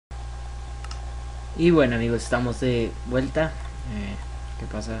Y bueno amigos, estamos de vuelta. ¿Qué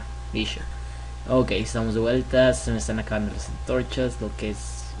pasa? Bicho. Ok, estamos de vuelta. Se me están acabando las antorchas, lo que es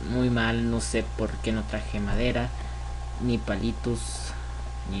muy mal. No sé por qué no traje madera, ni palitos,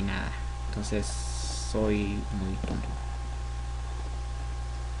 ni nada. Entonces soy muy tonto.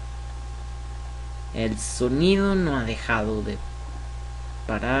 El sonido no ha dejado de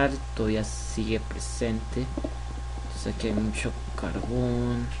parar, todavía sigue presente. Sé que hay mucho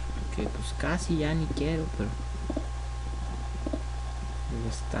carbón, que pues casi ya ni quiero, pero es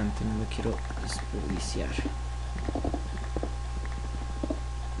bastante, no lo quiero desperdiciar.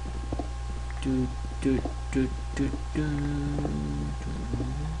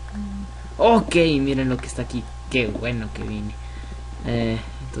 Ok, miren lo que está aquí. Qué bueno que vine.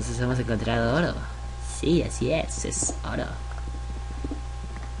 Entonces hemos encontrado oro. Sí, así es oro.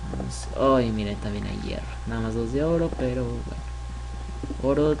 Vamos. Oh, miren, también hay hierro. Nada más dos de oro, pero bueno.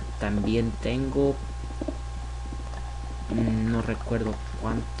 Oro también tengo. No recuerdo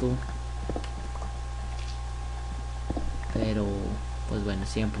cuánto. Pero pues bueno,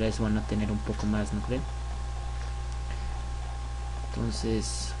 siempre es bueno tener un poco más, ¿no creen?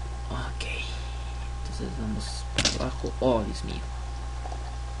 Entonces, ok. Entonces vamos para abajo. Oh, Dios mío.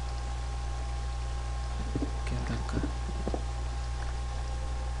 ¿Qué habrá acá?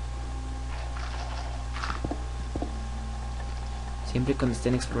 Siempre cuando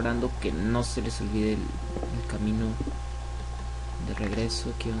estén explorando, que no se les olvide el camino de regreso.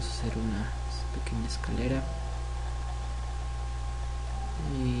 Aquí vamos a hacer una pequeña escalera.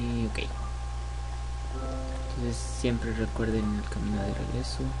 Y ok. Entonces siempre recuerden el camino de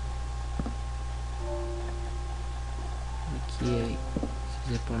regreso. Aquí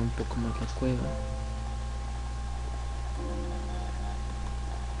se separa un poco más la cueva.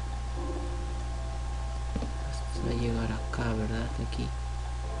 Hasta llegar acá, ¿verdad? Aquí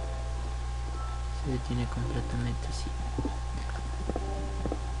se detiene completamente así.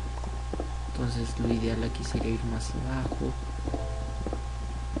 Entonces lo ideal aquí sería ir más abajo.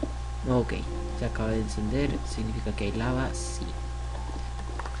 Ok, se acaba de encender. ¿Significa que hay lava? Sí.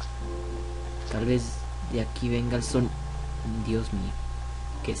 Tal vez de aquí venga el sol. Dios mío,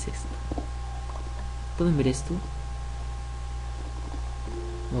 ¿qué es esto? ¿Pueden ver esto?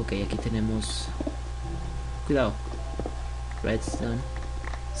 Ok, aquí tenemos... Cuidado. Redstone.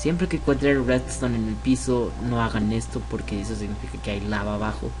 Siempre que encuentren redstone en el piso, no hagan esto porque eso significa que hay lava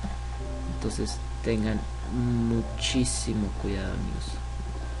abajo. Entonces tengan muchísimo cuidado, amigos.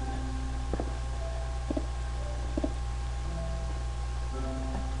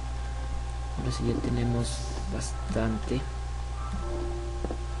 Ahora sí ya tenemos bastante.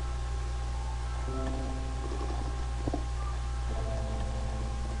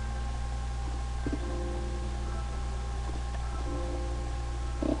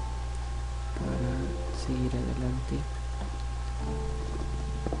 Para seguir adelante.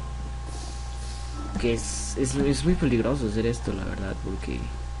 Que es muy peligroso hacer esto, la verdad, porque...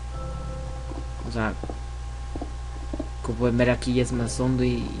 O sea, como pueden ver aquí ya es más hondo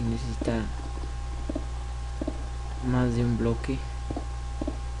y necesita más de un bloque.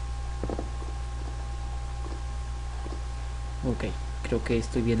 Ok, creo que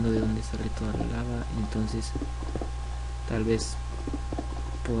estoy viendo de dónde sale toda la lava, entonces tal vez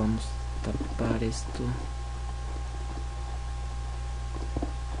podamos tapar esto.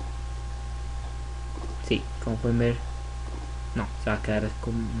 Sí, como pueden ver, no, se va a quedar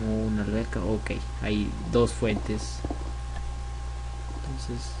como una alberca. Ok, hay dos fuentes.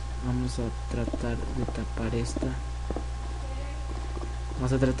 Entonces vamos a tratar de tapar esta.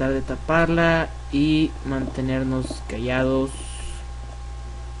 Vamos a tratar de taparla y mantenernos callados.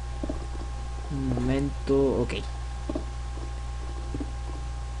 Un momento, ok.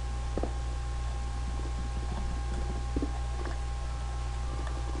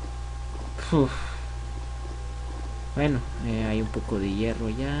 Uf. Bueno, hay un poco de hierro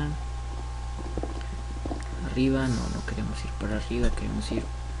ya. Arriba, no queremos ir para arriba, queremos ir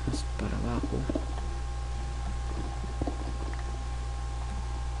más para abajo.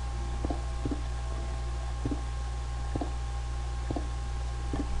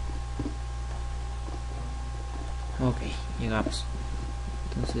 Ok, llegamos.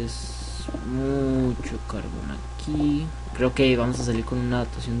 Entonces, mucho carbón aquí. Creo que vamos a salir con una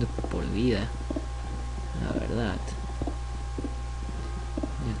adaptación de por vida, la verdad.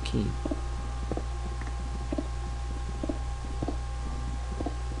 Y aquí.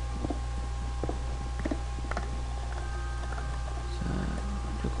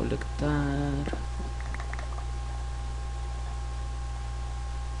 Vamos a recolectar.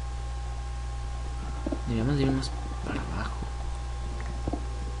 Deberíamos ir más para abajo.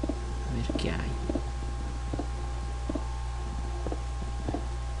 A ver qué hay.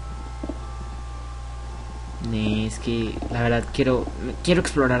 que la verdad quiero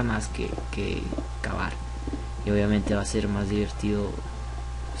explorar más que cavar. Y obviamente va a ser más divertido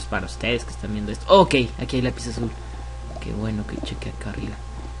pues, para ustedes que están viendo esto. Ok, aquí hay lápiz azul. Qué bueno que cheque acá arriba.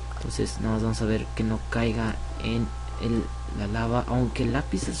 Entonces nada más vamos a ver que no caiga en la lava. Aunque el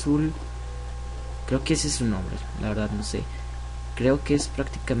lápiz azul, creo que ese es su nombre, la verdad no sé. Creo que es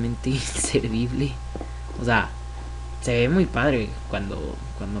prácticamente inservible. O sea, se ve muy padre cuando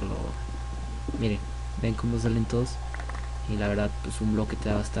lo... Miren, ven cómo salen todos. Y la verdad, pues un bloque te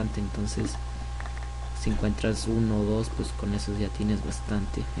da bastante. Entonces, si encuentras uno o dos, pues con eso ya tienes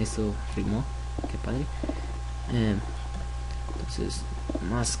bastante. Eso rimó, qué padre. Entonces,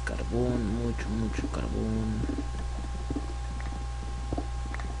 más carbón, mucho carbón.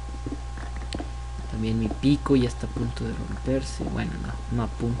 También mi pico ya está a punto de romperse. Bueno, no a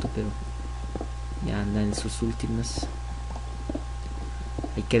punto, pero ya anda en sus últimas.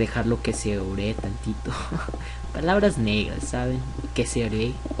 Hay que dejarlo que se ore tantito. Palabras negras, ¿saben? Que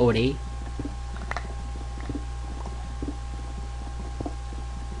se ore.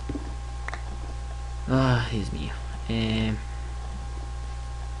 Ay, Dios mío.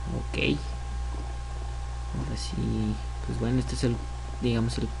 Ok. Ahora sí. Pues bueno, este es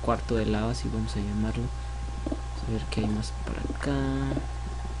digamos el cuarto de lava, así vamos a llamarlo. Vamos a ver qué hay más por acá.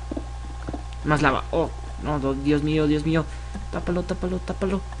 Más lava. Oh, no, Dios mío. Tápalo.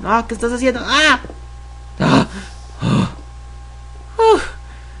 Ah, ¿qué estás haciendo? ¡Ah! ¡Ah!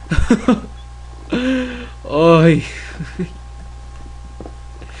 ¡Ay!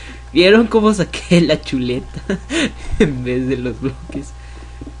 ¿Vieron cómo saqué la chuleta en vez de los bloques?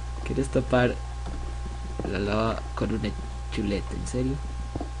 ¿Quieres tapar la lava con una chuleta? ¿En serio?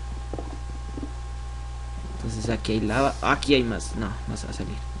 Entonces aquí hay lava. Aquí hay más. No se va a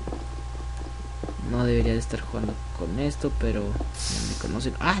salir. No debería de estar jugando con esto, pero ya me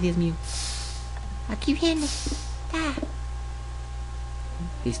conocen. ¡Ah, Dios mío! Aquí viene. ¡Ah!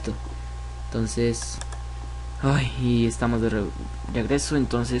 Listo. Entonces... Ay, y estamos de regreso.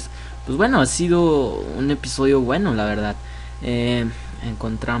 Entonces, pues bueno, ha sido un episodio bueno, la verdad.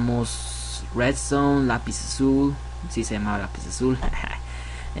 Encontramos redstone, lápiz azul. Sí, se llamaba lápiz azul.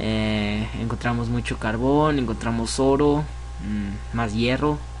 Encontramos mucho carbón, encontramos oro, más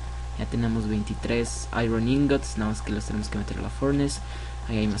hierro. Ya tenemos 23 iron ingots, nada más que los tenemos que meter a la furnace.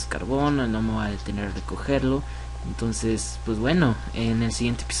 Ahí hay más carbón, no me voy a detener a recogerlo. Entonces, pues bueno, en el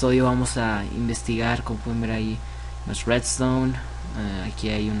siguiente episodio vamos a investigar, como pueden ver ahí, más redstone. Aquí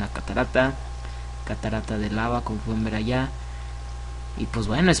hay una catarata de lava, como pueden ver allá. Y pues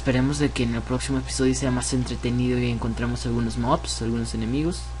bueno, esperemos de que en el próximo episodio sea más entretenido y encontremos algunos mobs, algunos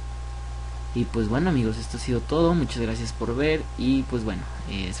enemigos. Y pues bueno amigos, esto ha sido todo, muchas gracias por ver y pues bueno,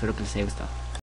 espero que les haya gustado.